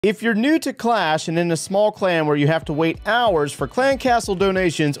If you're new to Clash and in a small clan where you have to wait hours for clan castle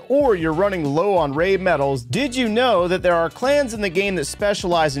donations or you're running low on raid medals, did you know that there are clans in the game that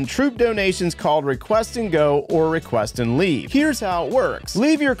specialize in troop donations called Request and Go or Request and Leave? Here's how it works.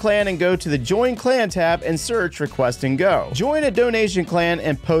 Leave your clan and go to the Join Clan tab and search Request and Go. Join a donation clan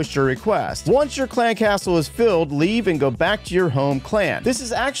and post your request. Once your clan castle is filled, leave and go back to your home clan. This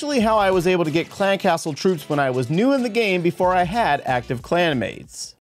is actually how I was able to get clan castle troops when I was new in the game before I had active clanmates.